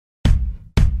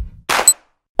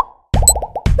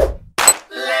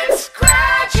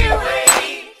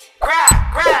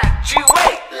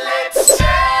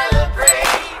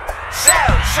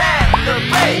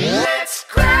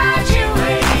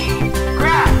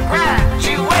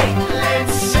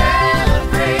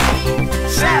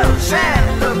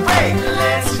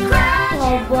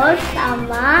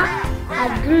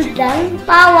Agus dan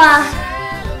Pawa.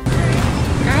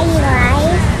 I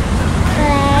like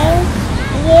play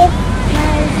with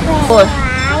my friends.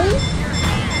 I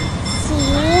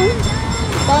sing,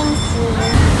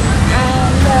 dancing.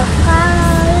 I love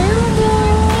coloring.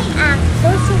 Aku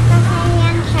suka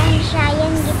sayang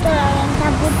gitu loh, yang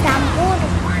campur-campur.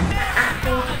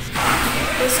 Aku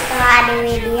di sekolah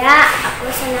Adiwidya, aku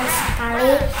senang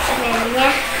sekali temannya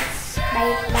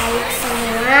baik-baik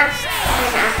semua,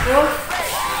 dan aku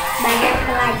banyak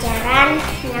pelajaran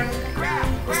yang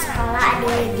di sekolah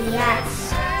Adiwidya,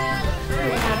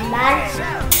 menggambar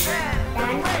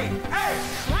dan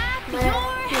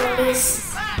menulis.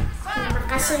 Terima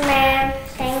kasih, ma'am.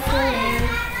 Thank you, ma'am.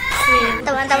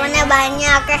 Teman-temannya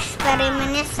banyak,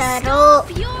 eksperimennya seru,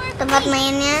 tempat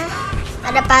mainnya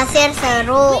ada pasir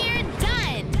seru.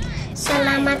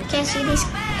 Selamat kasih di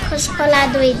sekolah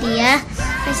Adiwidya.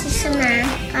 Pasti senang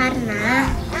karena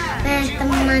banyak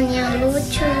teman yang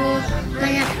lucu,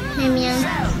 banyak meme yang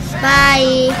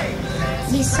baik,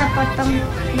 bisa potong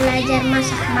belajar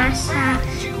masak-masak,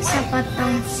 bisa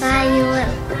potong sayur,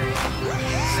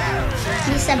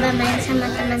 bisa bermain sama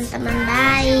teman-teman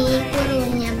baik,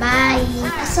 gurunya baik.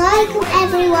 Assalamualaikum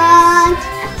everyone.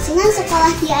 Aku senang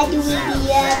sekolah di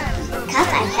Adiwidya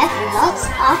because I have lots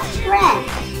of friends.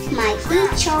 My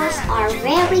teachers are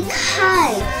very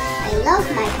kind. I love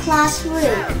my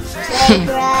classroom,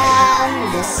 playground,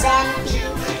 the sandpit,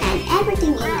 and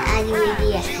everything in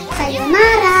Adiwidya.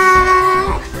 Sayonara.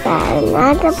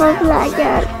 Karena tempat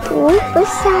belajar tuh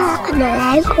besar,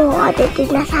 ada Lego, ada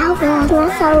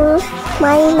dinosaurus,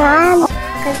 mainan.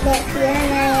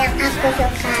 Kegiatan yang aku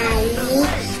sukai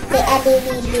di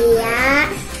Adiwidya,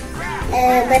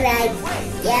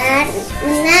 belajar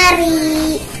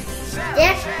menari.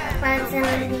 Ya,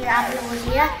 paling di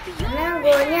Adiwidya karena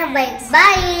gurunya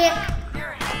baik-baik,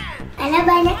 ada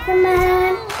banyak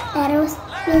teman, terus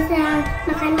bisa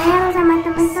makan bareng sama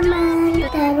teman-teman,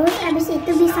 terus abis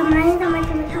itu bisa main sama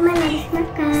teman-teman habis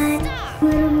makan.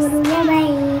 Guru-gurunya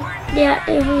baik. Dia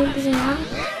Adiwidya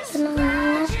senang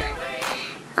banget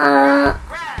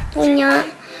punya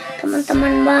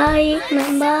teman-teman baik,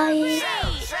 main baik.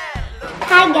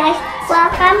 Hi guys,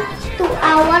 welcome to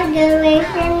our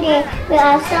graduation day. We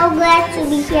are so glad to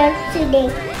be here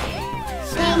today.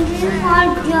 Thank you for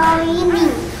joining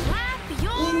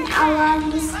in our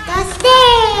discuss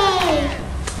day.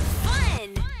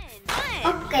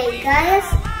 Okay guys,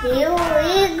 here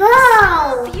we go.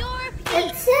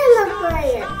 Let's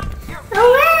celebrate.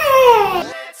 Hooray!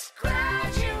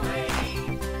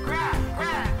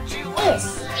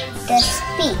 Is the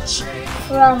speech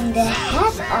from the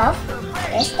head of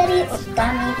Lestari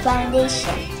Utami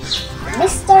Foundation,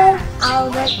 Mr.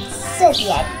 Albert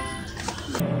Setiadi.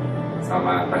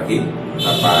 Selamat pagi,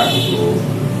 Bapak, Ibu,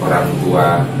 orang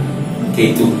tua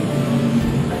K2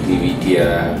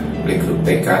 Adiwidya Playgroup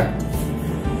TK.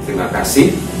 Terima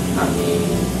kasih kami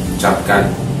ucapkan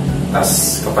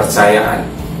atas kepercayaan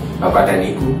Bapak dan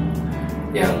Ibu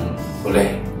yang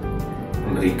boleh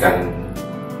memberikan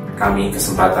kami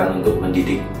kesempatan untuk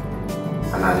mendidik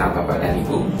anak-anak Bapak dan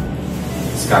Ibu.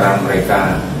 Sekarang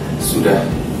mereka sudah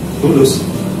lulus.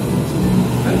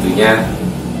 Tentunya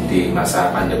di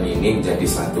masa pandemi ini menjadi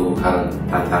satu hal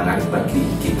tantangan bagi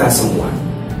kita semua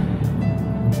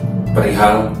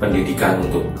perihal pendidikan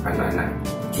untuk anak-anak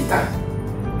kita.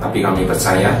 Tapi kami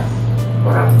percaya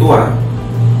orang tua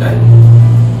dan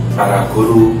para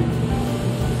guru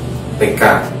TK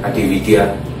Adiwidya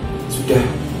sudah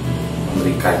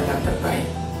memberikan yang terbaik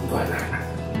untuk anak-anak.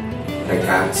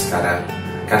 Mereka sekarang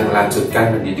akan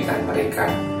melanjutkan pendidikan mereka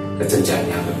ke jenjang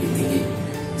yang lebih tinggi.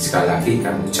 Sekali lagi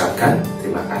kami ucapkan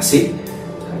terima kasih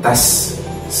atas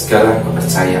segala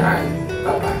kepercayaan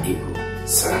Bapak Ibu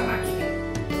selama ini.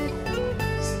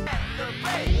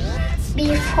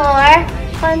 Before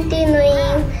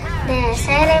continuing the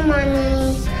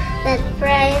ceremony, let's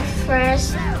pray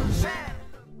first.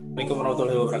 Assalamualaikum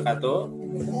warahmatullahi wabarakatuh.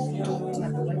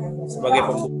 Sebagai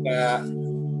pembuka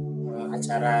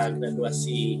acara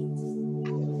graduasi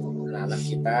anak-anak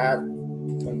kita,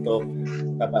 untuk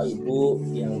Bapak Ibu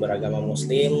yang beragama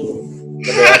Muslim,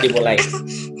 berdoa dimulai.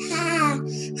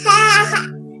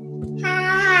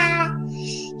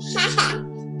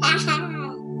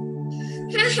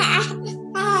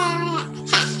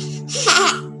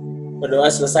 Berdoa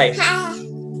selesai.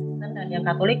 Dan yang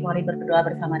Katolik, mari berdoa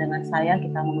bersama dengan saya.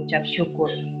 Kita mengucap syukur.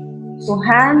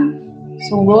 Tuhan,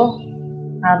 sungguh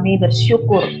kami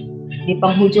bersyukur di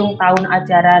penghujung tahun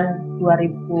ajaran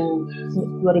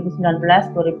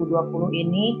 2019-2020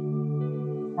 ini,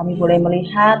 kami boleh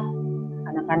melihat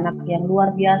anak-anak yang luar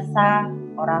biasa,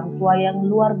 orang tua yang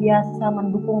luar biasa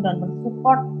mendukung dan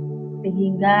mensupport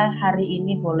sehingga hari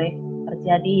ini boleh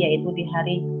terjadi, yaitu di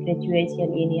hari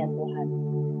graduation ini ya Tuhan.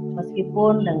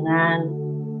 Meskipun dengan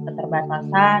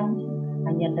keterbatasan,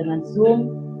 hanya dengan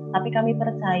Zoom, tapi kami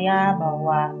percaya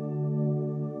bahwa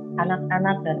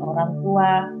anak-anak dan orang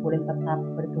tua boleh tetap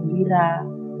bergembira,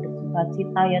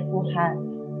 bersukacita ya Tuhan,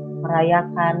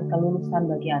 merayakan kelulusan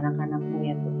bagi anak-anak-Mu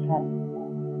ya Tuhan.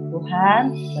 Tuhan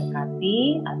berkati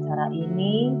acara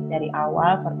ini dari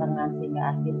awal, pertengahan hingga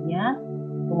akhirnya,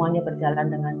 semuanya berjalan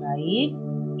dengan baik,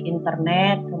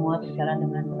 internet semua berjalan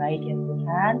dengan baik ya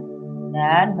Tuhan,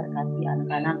 dan berkati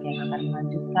anak-anak yang akan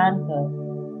melanjutkan ke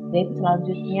grade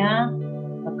selanjutnya,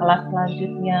 ke kelas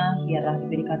selanjutnya, biarlah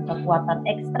diberikan kekuatan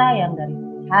ekstra yang dari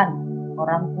Tuhan.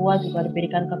 Orang tua juga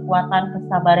diberikan kekuatan,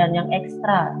 kesabaran yang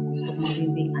ekstra untuk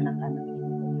membimbing anak-anak ini.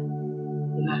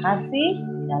 Terima kasih,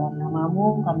 di dalam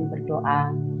nama-Mu kami berdoa.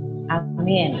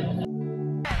 Amin.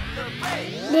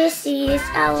 This is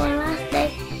our last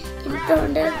day in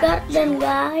kindergarten,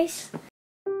 guys.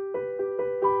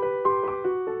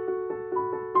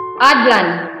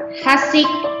 Adlan Hasik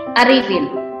Arifin.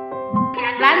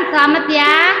 Adlan, selamat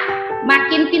ya.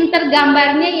 Makin pinter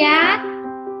gambarnya ya.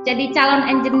 Jadi calon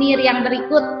engineer yang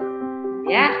berikut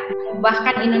ya.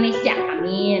 Bahkan Indonesia.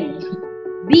 Amin.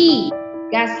 B.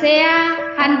 Gazea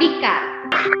Handika.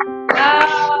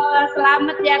 Oh,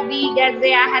 selamat ya Bi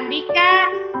Gazea Handika.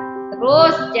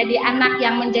 Terus jadi anak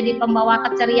yang menjadi pembawa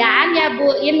keceriaan ya Bu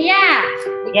In ya.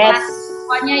 Di Yes. kelas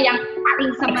pokoknya yang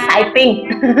paling semangat. Exciting.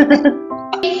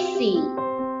 Casey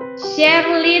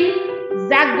Sherlyn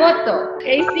Zagoto.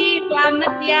 Casey,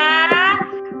 selamat ya.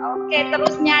 Oke,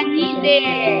 terus nyanyi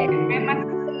deh. Memang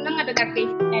seneng ada Casey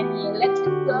nyanyi. Let's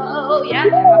go ya.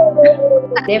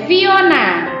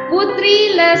 Deviona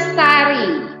Putri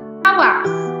Lestari. Awaks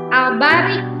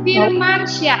Albarik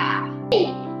Firmansyah.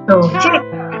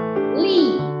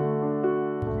 Lee.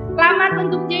 Selamat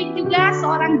untuk Jake juga,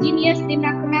 seorang genius di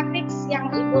mathematics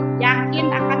yang Ibu yakin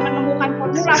akan menemukan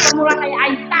formula-formula kayak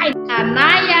Einstein.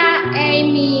 Kanaya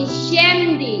Amy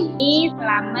Shandy.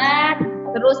 Selamat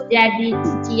terus jadi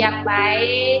cici yang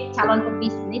baik, calon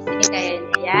pebisnis ini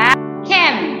kayaknya ya.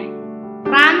 Ken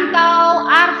Rantau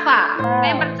Arfa.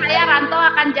 Saya percaya Rantau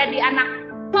akan jadi anak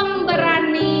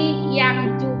pemberani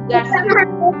yang juga sangat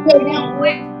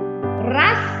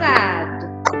Rasad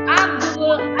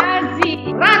Abdul Aziz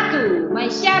Ratu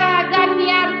Maisyara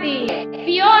Ganiarti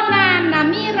Fiona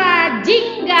Namira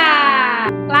Jingga.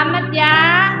 Selamat ya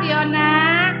Fiona.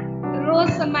 Terus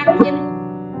semakin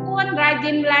pun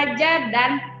rajin belajar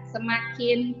dan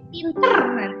semakin pinter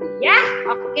nanti ya.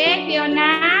 Oke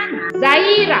Fiona.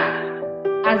 Zaira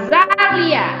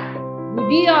Azalia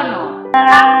Budiono.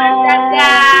 Selamat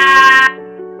Zaza.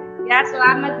 Ya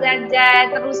selamat Zaza.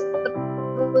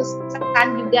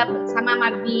 Teruskan juga bersama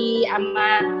Mabi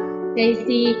sama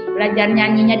Daisy, belajar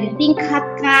nyanyinya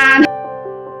ditingkatkan.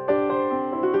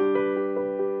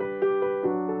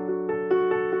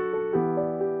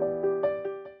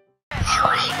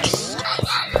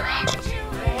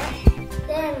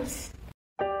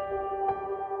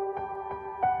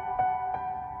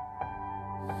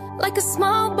 Like a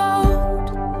small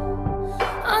boat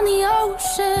on the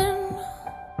ocean,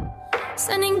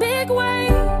 sending big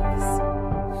waves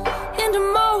into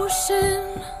motion.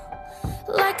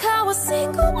 Like how a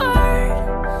single word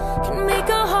can make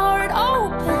a heart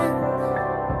open.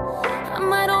 I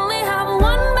might only have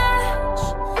one match,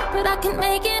 but I can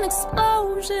make an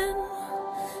explosion.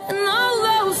 And all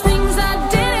those things I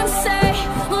didn't say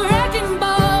were wrecking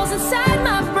balls inside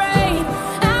my brain.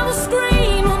 I will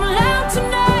scream loud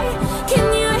tonight.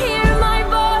 Can you hear my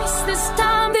voice this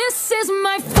time? This is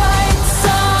my fight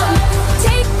song.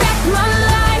 Take back my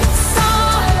life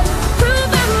song.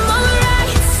 Prove I'm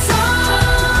alright song.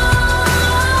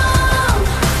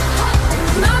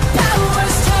 My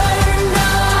power's turned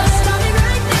on. Starting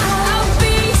right now. I'll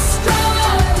be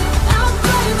strong. I'll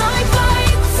play my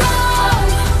fight song.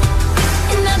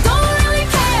 And I don't really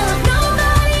care if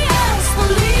nobody else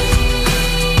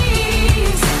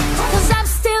believes, 'cause I've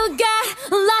still got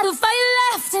a lot of fight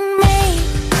left in me.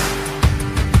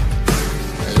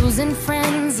 Losing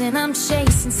friends and I'm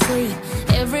chasing sleep.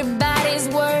 Everybody's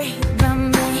worried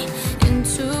about me. In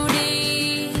too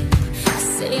deep. I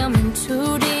say I'm in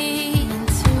too deep.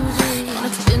 And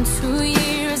it's been 2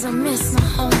 years, I miss my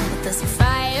home, but there's a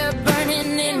fire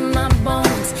burning in my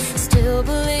bones. Still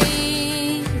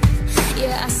believe,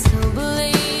 yeah, I still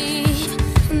believe.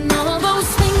 And all those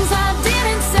things I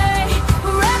didn't say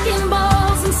were wrecking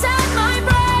balls inside my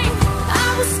brain. I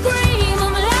will scream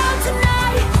loud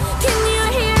tonight. Can you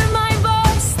hear my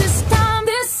voice this time?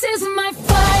 This is my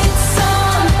fight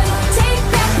song. Take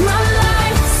back my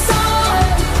life song.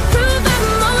 Prove I'm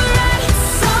alright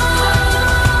song.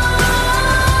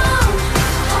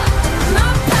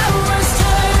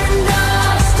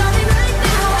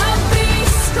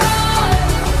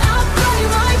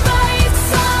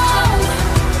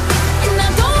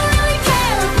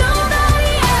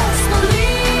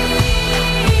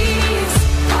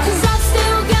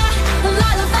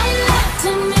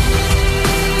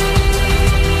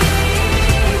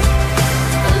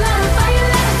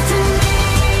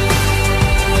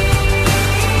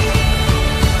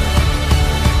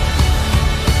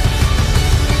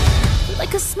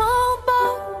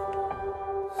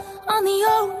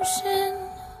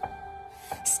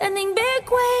 sending big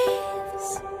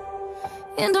waves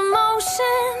into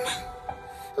motion,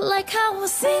 like how a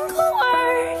single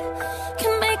word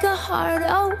can make a heart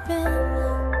open.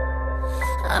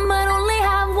 I might only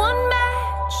have one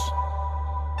match,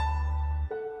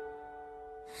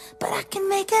 but I can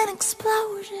make an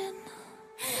explosion.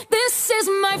 This is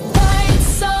my fight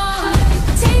song.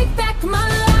 Take back my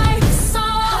life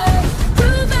song.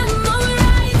 Prove I'm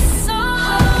alright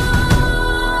song.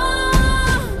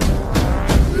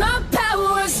 My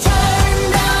power's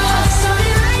turned up.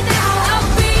 Starting right now. I'll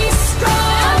be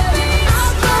strong.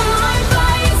 I'll blow my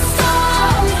fight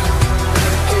song.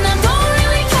 And I don't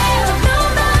really care if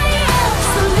nobody else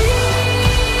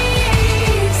believes,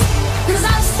 'cause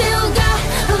I've still got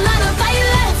a lot of fight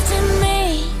left in me.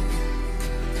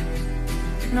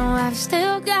 No, I've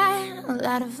still got a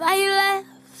lot of fight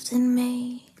left in me.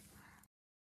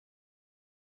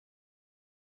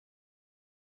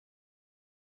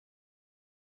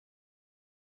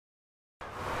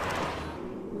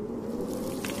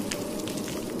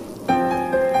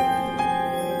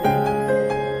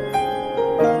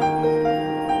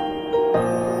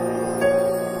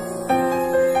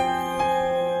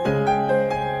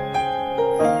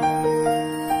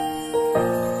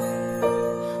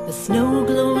 The snow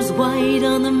glows white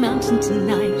on the mountain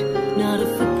tonight, not a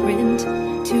footprint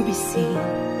to be seen.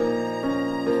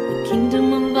 The kingdom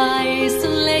of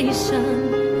isolation,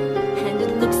 and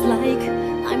it looks like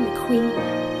I'm the queen.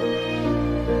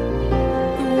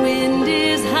 The wind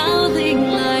is howling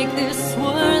like this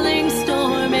swirling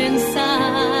storm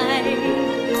inside.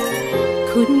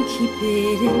 Couldn't keep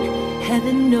it in,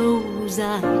 heaven knows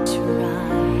I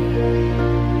tried.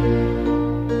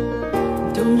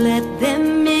 Don't let them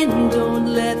in, don't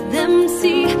let them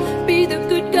see. Be the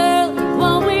good girl you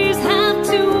always have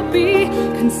to be.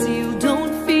 Conceal,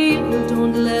 don't feel,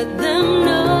 don't let them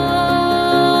know.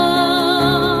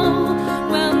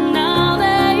 Well, now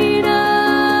they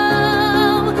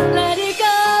know. Let it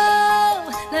go,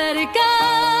 let it go.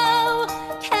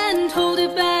 Can't hold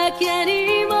it back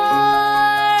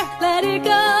anymore. Let it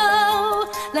go,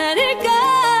 let it go.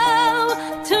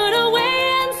 Turn away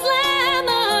and slam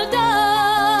the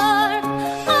door.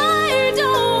 I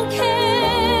don't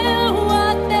care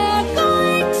what they're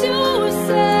going to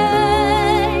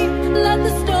say. Let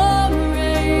the storm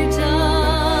rage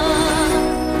on.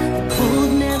 The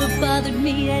cold never bothered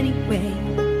me anyway.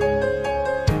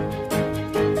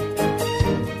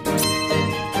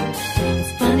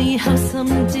 It's funny how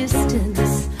some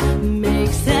distance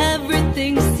makes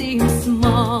everything seem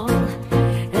small,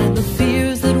 and the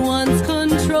fears that once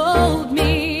controlled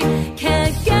me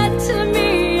can't get to me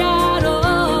at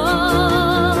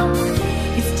all.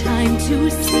 It's time to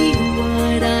see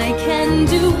what I can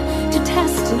do to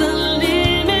test the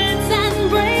limits and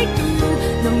break through.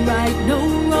 No right, no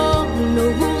wrong, no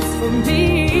rules for me.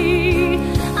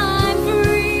 I'm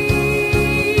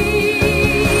free.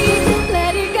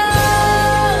 Let it go,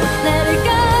 let it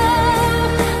go.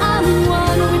 I'm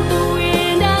one with the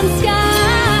wind and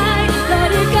sky.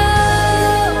 Let it go,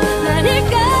 let it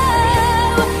go.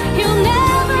 You'll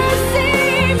never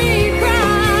see me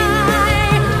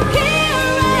cry. Here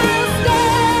I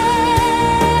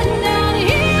stand, and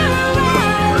here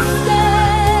I'll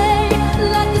stay.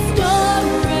 Let the storm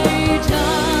rage on.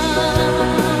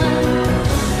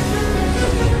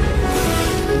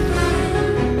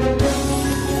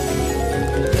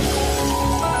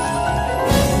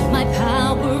 My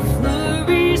power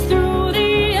flurries through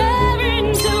the air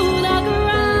into the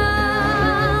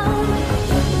ground.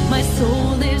 My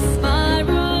soul is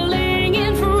spiraling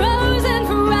in frozen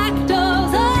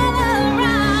fractals all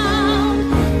around.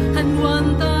 And one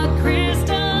thought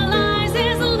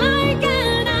crystallizes like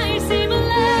an icy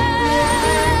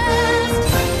blast.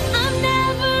 I'm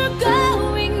never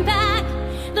going back.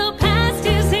 The past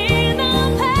is in the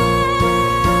past.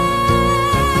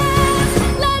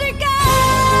 Let it go,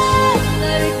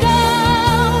 let it go,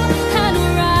 and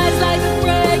rise like the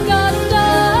break of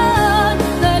dawn.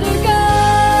 Let it go,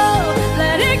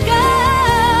 let it go.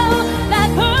 That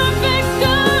perfect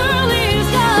girl is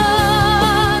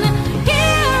gone.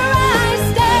 Here I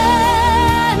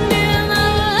stand in the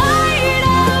light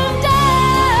of day.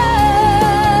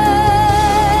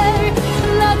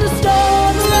 Let the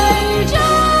storm rage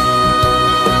on.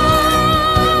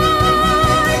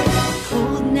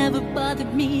 Cold never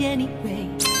bothered me anyway.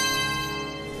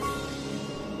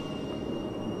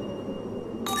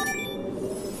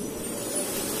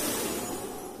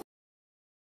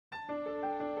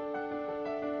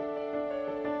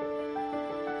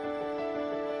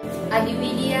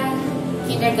 Adiwidya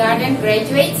Kindergarten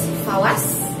Graduates Fawas,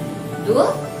 Dul,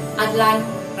 Adlan,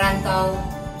 Rantau,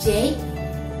 J,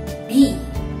 B.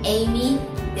 Amy,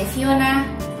 Deviona,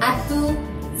 Atu,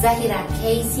 Zahira,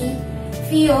 Casey,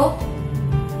 Vio.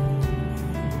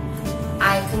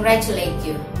 I congratulate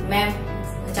you, Ma'am.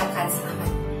 Ucapkan selamat.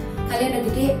 Kalian udah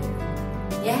gede,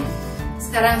 ya.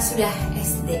 Sekarang sudah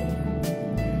SD.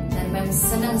 Dan Ma'am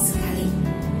senang sekali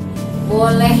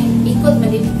boleh ikut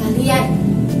mendidik kalian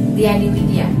di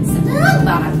Adiwidya. Senang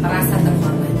banget, merasa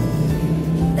terhormat.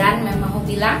 Dan Ma'am mau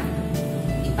bilang,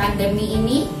 di pandemi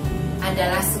ini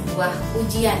adalah sebuah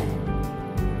ujian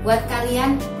buat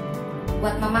kalian,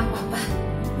 buat mama papa,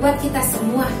 buat kita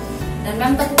semua. Dan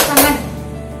Ma'am tepuk tangan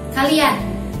kalian,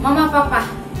 mama papa,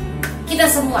 kita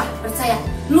semua percaya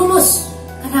lulus.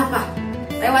 Kenapa?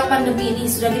 Lewat pandemi ini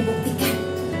sudah dibuktikan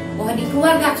bahwa di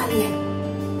keluarga kalian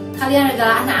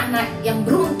adalah anak-anak yang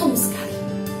beruntung sekali,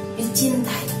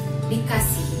 dicintai,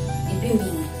 dikasih,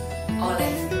 dibimbing oleh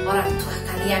orang tua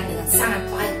kalian dengan sangat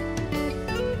baik.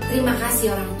 Terima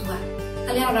kasih orang tua.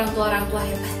 Kalian orang tua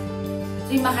hebat.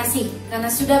 Terima kasih karena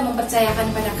sudah mempercayakan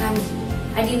pada kami,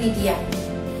 Adiwidya.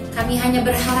 Kami hanya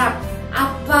berharap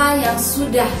apa yang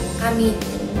sudah kami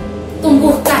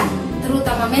tumbuhkan,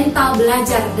 terutama mental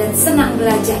belajar dan senang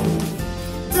belajar,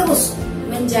 terus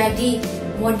menjadi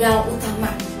modal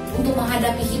utama untuk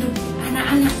menghadapi hidup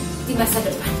anak-anak di masa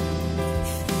depan.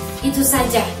 Itu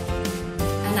saja,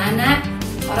 anak-anak,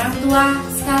 orang tua,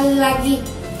 sekali lagi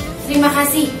terima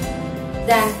kasih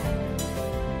dan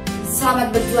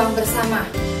selamat berjuang bersama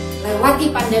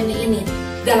lewati pandemi ini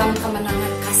dalam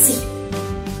kemenangan kasih.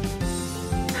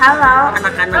 Halo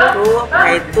anak-anakku,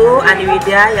 yaitu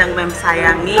Adiwidya yang Mem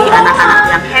sayangi, anak-anak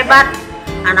yang hebat,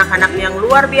 anak-anak yang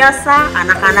luar biasa,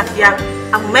 anak-anak yang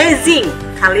amazing.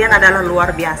 Kalian adalah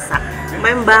luar biasa.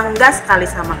 Mem bangga sekali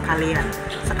sama kalian.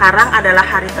 Sekarang adalah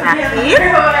hari terakhir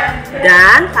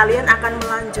dan kalian akan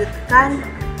melanjutkan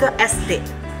ke SD.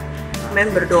 Mem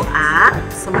berdoa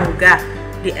semoga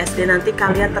di SD nanti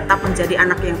kalian tetap menjadi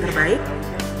anak yang terbaik.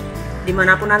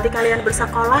 Dimanapun nanti kalian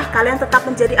bersekolah, kalian tetap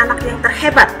menjadi anak yang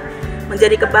terhebat,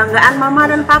 menjadi kebanggaan mama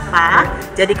dan papa,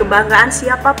 jadi kebanggaan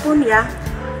siapapun yang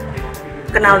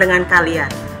kenal dengan kalian.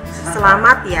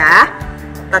 Selamat ya,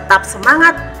 tetap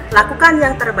semangat, lakukan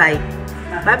yang terbaik.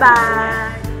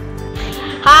 Bye-bye.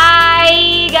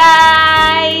 Hai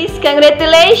guys,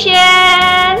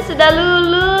 congratulations, sudah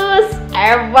lulus.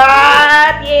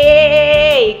 Hebat,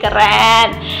 yeay,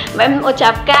 keren. Mem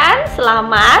ucapkan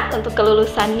selamat untuk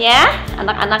kelulusannya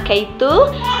anak-anak itu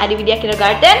Adiwidya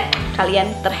Kindergarten.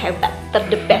 Kalian terhebat,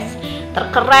 the best,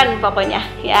 terkeren pokoknya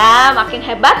ya. Makin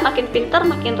hebat, makin pinter,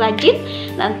 makin rajin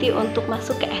nanti untuk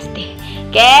masuk ke SD.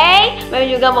 Oke,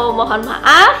 Mem juga mau mohon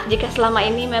maaf jika selama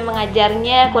ini Mem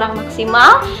mengajarnya kurang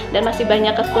maksimal dan masih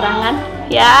banyak kekurangan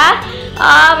ya.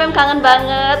 Mem kangen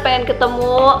banget, pengen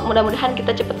ketemu. Mudah-mudahan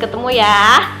kita cepet ketemu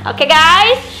ya. Oke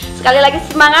guys, sekali lagi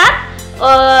semangat,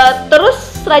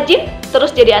 terus rajin,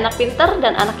 terus jadi anak pinter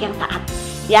dan anak yang taat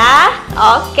ya.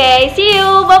 Oke, see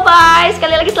you, bye-bye.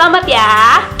 Sekali lagi selamat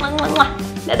ya.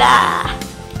 Dadah.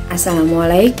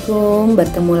 Assalamualaikum,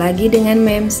 bertemu lagi dengan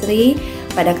Mem Sri.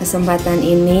 Pada kesempatan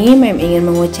ini Mem ingin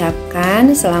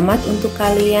mengucapkan selamat untuk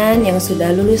kalian yang sudah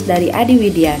lulus dari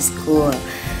Adiwidya School.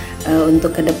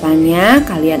 Untuk kedepannya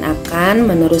kalian akan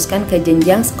meneruskan ke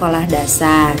jenjang sekolah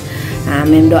dasar. Nah,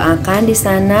 Mem doakan di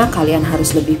sana kalian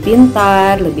harus lebih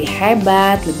pintar, lebih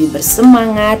hebat, lebih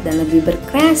bersemangat dan lebih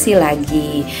berkreasi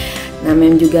lagi. Nah,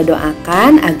 Mem juga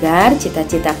doakan agar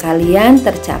cita-cita kalian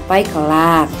tercapai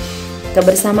kelak.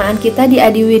 Kebersamaan kita di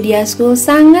Adiwidya School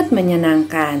sangat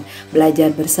menyenangkan. Belajar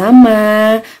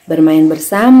bersama, bermain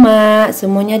bersama,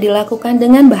 semuanya dilakukan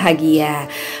dengan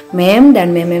bahagia. Mem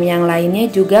dan mem-mem yang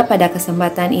lainnya juga pada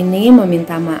kesempatan ini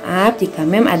meminta maaf jika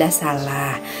Mem ada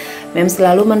salah. Mem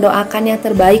selalu mendoakan yang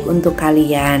terbaik untuk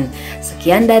kalian.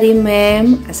 Sekian dari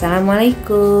Mem.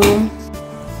 Assalamualaikum.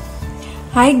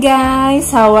 Hai guys,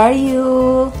 how are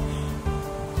you?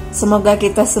 Semoga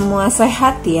kita semua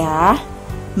sehat ya.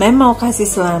 Mem mau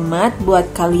kasih selamat buat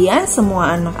kalian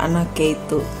semua anak-anak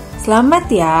itu.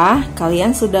 Selamat ya,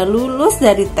 kalian sudah lulus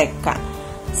dari TK.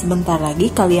 Sebentar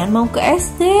lagi kalian mau ke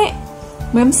SD.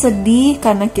 Mem sedih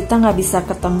karena kita nggak bisa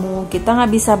ketemu, kita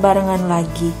nggak bisa barengan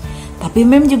lagi. Tapi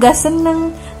Mem juga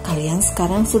seneng, kalian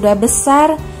sekarang sudah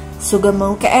besar, sudah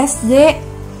mau ke SD.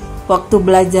 Waktu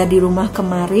belajar di rumah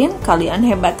kemarin, kalian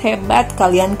hebat-hebat,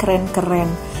 kalian keren-keren.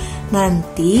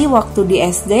 Nanti waktu di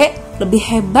SD lebih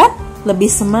hebat,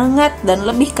 lebih semangat dan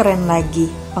lebih keren lagi.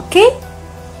 Oke?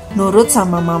 Nurut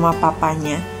sama mama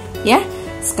papanya ya.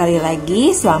 Sekali lagi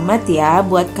selamat ya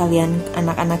buat kalian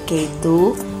anak-anak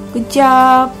itu. Good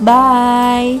job,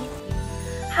 bye.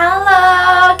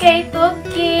 Halo K2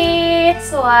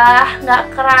 Kids. Wah,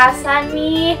 gak kerasa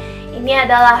nih, ini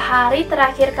adalah hari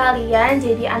terakhir kalian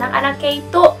jadi anak-anak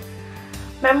K2.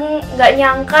 Mem nggak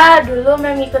nyangka dulu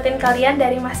Mem ngikutin kalian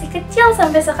dari masih kecil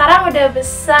sampai sekarang udah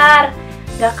besar.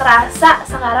 Gak kerasa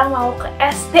sekarang mau ke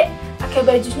SD pakai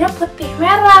bajunya putih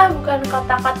merah bukan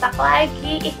kotak-kotak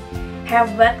lagi. Ih,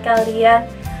 hebat kalian.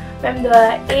 Mem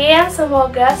doain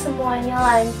semoga semuanya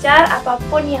lancar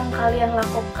apapun yang kalian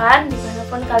lakukan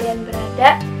dimanapun kalian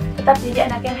berada. Tetap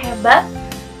jadi anak yang hebat,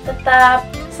 tetap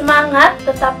semangat,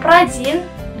 tetap rajin,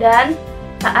 dan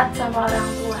taat sama orang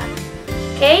tua.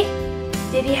 Oke?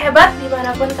 Jadi hebat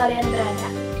dimanapun kalian berada.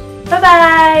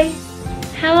 Bye-bye!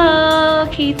 Halo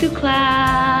K2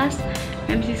 class,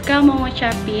 Mem Siska mau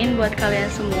ngucapin buat kalian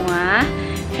semua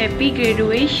Happy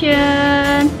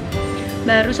Graduation.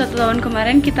 Baru 1 tahun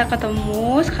kemarin kita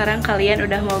ketemu, sekarang kalian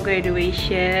udah mau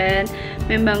graduation.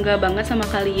 Mem bangga banget sama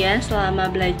kalian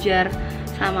selama belajar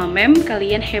sama Mem.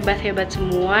 Kalian hebat-hebat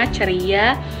semua,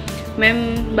 ceria.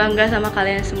 Mem bangga sama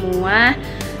kalian semua.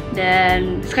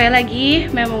 Dan sekali lagi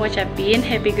Mem mau ngucapin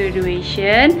Happy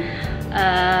Graduation.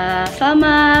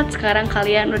 Selamat, sekarang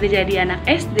kalian udah jadi anak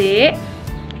SD.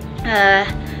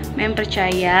 Mem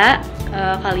percaya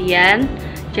kalian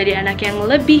jadi anak yang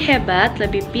lebih hebat,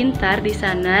 lebih pintar di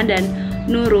sana dan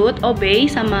nurut,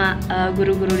 obey sama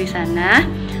guru-guru di sana.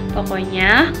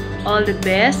 Pokoknya all the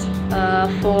best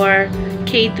for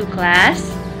K2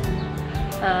 class.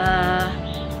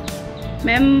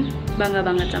 Mem bangga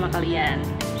banget sama kalian.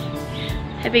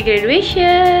 Happy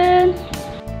graduation.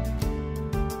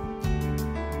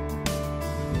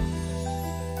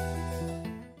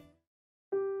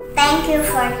 Thank you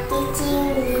for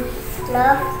teaching me.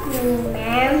 Love me,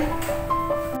 ma'am.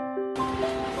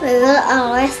 We will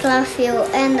always love you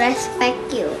and respect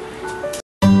you.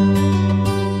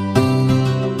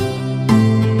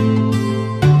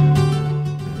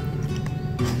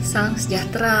 Salam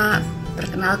sejahtera.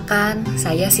 Perkenalkan,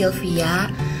 saya Sylvia,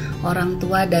 orang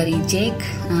tua dari Jake,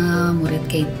 murid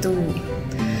K2.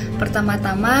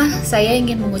 Pertama-tama, saya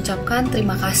ingin mengucapkan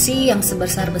terima kasih yang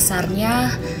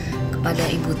sebesar-besarnya kepada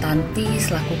Ibu Tanti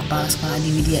selaku Kepala Sekolah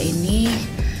Adiwidya ini,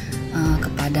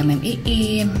 kepada Mem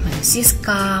Iin, Mem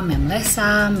Siska, Mem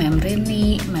Lesa, Mem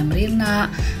Rini, Mem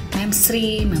Rina, Mem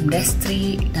Sri, Mem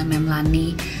Destri, dan Mem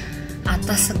Lani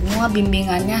atas semua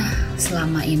bimbingannya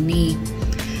selama ini.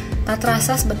 Tak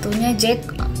terasa sebetulnya Jack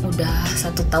udah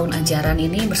 1 tahun ajaran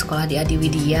ini bersekolah di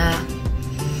Adiwidya.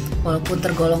 Walaupun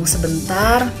tergolong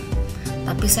sebentar,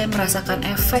 tapi saya merasakan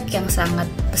efek yang sangat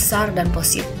besar dan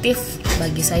positif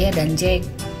bagi saya dan Jack.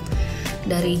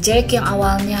 Dari Jack yang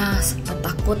awalnya sempat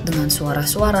takut dengan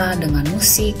suara-suara, dengan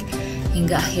musik,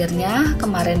 hingga akhirnya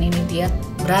kemarin ini dia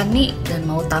berani dan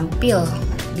mau tampil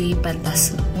di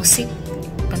pentas musik,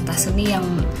 pentas seni yang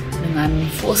dengan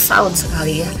full sound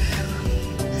sekali ya.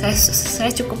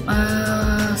 Saya cukup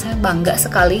saya bangga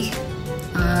sekali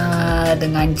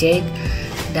dengan Jack,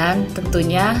 dan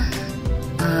tentunya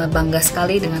bangga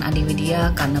sekali dengan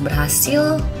Adiwidya karena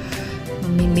berhasil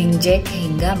membimbing Jack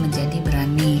hingga menjadi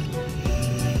berani.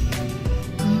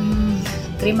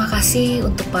 Terima kasih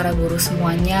untuk para guru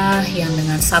semuanya yang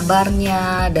dengan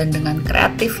sabarnya dan dengan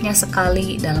kreatifnya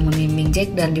sekali dalam membimbing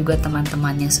Jack dan juga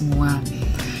teman-temannya semua.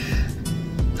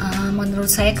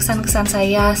 Menurut saya kesan-kesan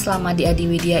saya selama di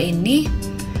Adiwidya ini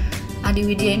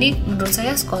menurut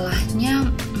saya sekolahnya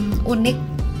unik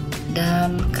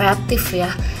dan kreatif ya.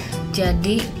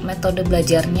 Jadi metode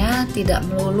belajarnya tidak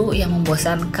melulu yang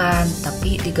membosankan,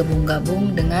 tapi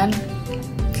digabung-gabung dengan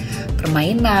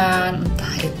permainan,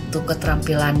 entah itu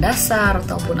keterampilan dasar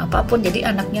ataupun apapun. Jadi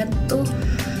anaknya tuh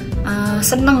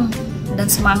seneng dan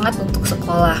semangat untuk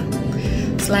sekolah.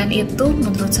 Selain itu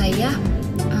menurut saya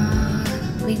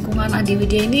lingkungan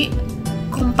Adiwidya ini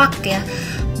kompak ya.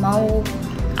 Mau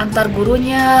antar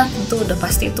gurunya tentu udah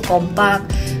pasti itu kompak,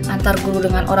 antar guru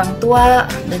dengan orang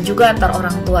tua dan juga antar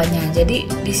orang tuanya. Jadi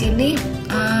di sini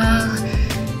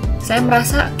saya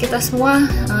merasa kita semua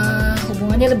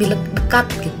hubungannya lebih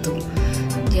dekat gitu.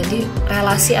 Jadi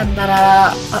relasi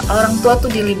antara orang tua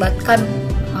tuh dilibatkan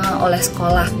oleh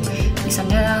sekolah.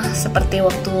 Misalnya seperti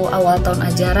waktu awal tahun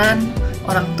ajaran,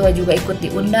 orang tua juga ikut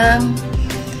diundang.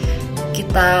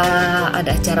 Kita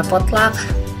ada acara potluck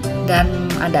dan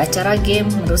ada acara game.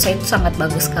 Menurut saya itu sangat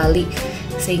bagus sekali,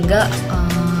 sehingga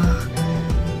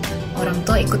orang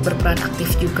tua ikut berperan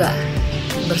aktif juga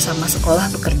bersama sekolah,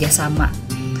 bekerja sama.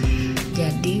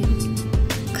 Jadi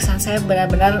kesan saya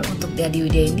benar-benar untuk di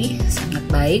Adiwidya ini sangat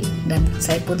baik dan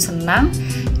saya pun senang.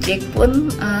 Jack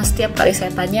pun setiap kali saya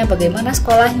tanya bagaimana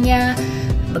sekolahnya,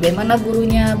 bagaimana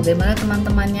gurunya, bagaimana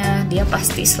teman-temannya, dia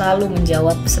pasti selalu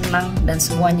menjawab senang dan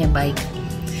semuanya baik.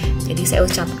 Jadi saya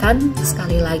ucapkan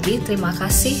sekali lagi terima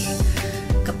kasih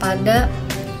kepada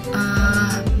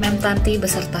Mem Tanti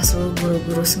beserta seluruh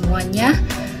guru-guru semuanya,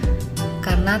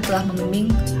 karena telah membimbing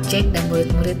Jake dan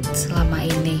murid-murid selama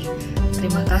ini.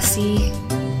 Terima kasih.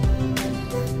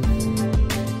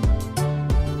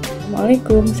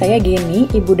 Assalamualaikum, saya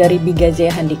Geni, ibu dari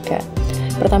Bigazea Handika.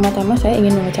 Pertama-tama saya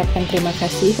ingin mengucapkan terima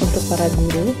kasih untuk para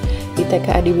guru di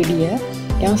TK Adiwidya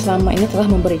yang selama ini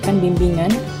telah memberikan bimbingan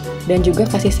dan juga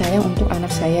kasih sayang untuk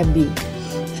anak saya B.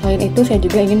 Selain itu, saya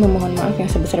juga ingin memohon maaf yang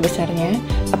sebesar-besarnya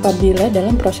apabila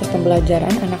dalam proses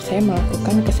pembelajaran anak saya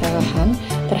melakukan kesalahan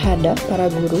terhadap para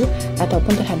guru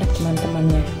ataupun terhadap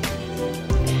teman-temannya.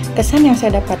 Kesan yang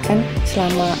saya dapatkan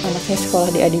selama anak saya sekolah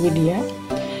di Adiwidya,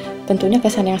 tentunya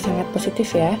kesan yang sangat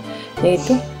positif ya,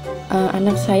 yaitu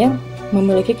anak saya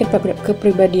memiliki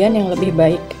kepribadian yang lebih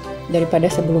baik daripada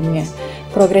sebelumnya.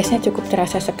 Progresnya cukup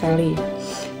terasa sekali.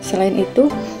 Selain itu,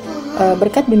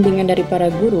 berkat bimbingan dari para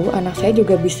guru, anak saya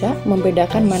juga bisa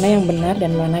membedakan mana yang benar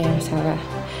dan mana yang salah.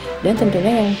 Dan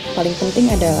tentunya yang paling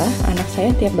penting adalah anak saya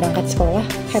tiap berangkat sekolah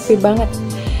happy banget.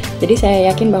 Jadi saya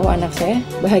yakin bahwa anak saya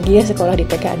bahagia sekolah di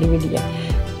TK Adiwidya.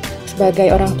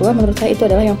 Sebagai orang tua, menurut saya itu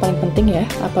adalah yang paling penting ya.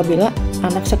 Apabila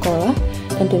anak sekolah,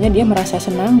 tentunya dia merasa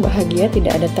senang, bahagia,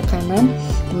 tidak ada tekanan,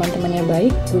 teman-temannya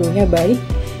baik, gurunya baik,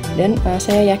 dan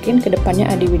saya yakin kedepannya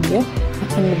Adiwidya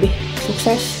akan lebih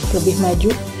sukses, lebih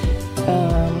maju,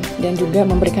 dan juga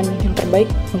memberikan yang terbaik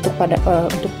untuk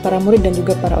para murid dan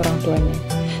juga para orang tuanya.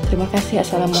 Terima kasih.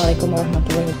 Assalamualaikum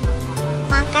warahmatullahi wabarakatuh.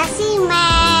 Makasih,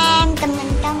 Mem,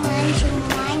 teman-teman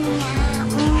semuanya.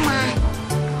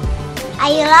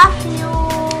 I love you.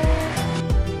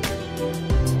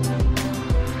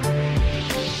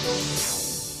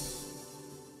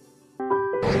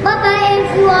 Bye bye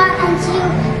everyone and see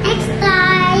you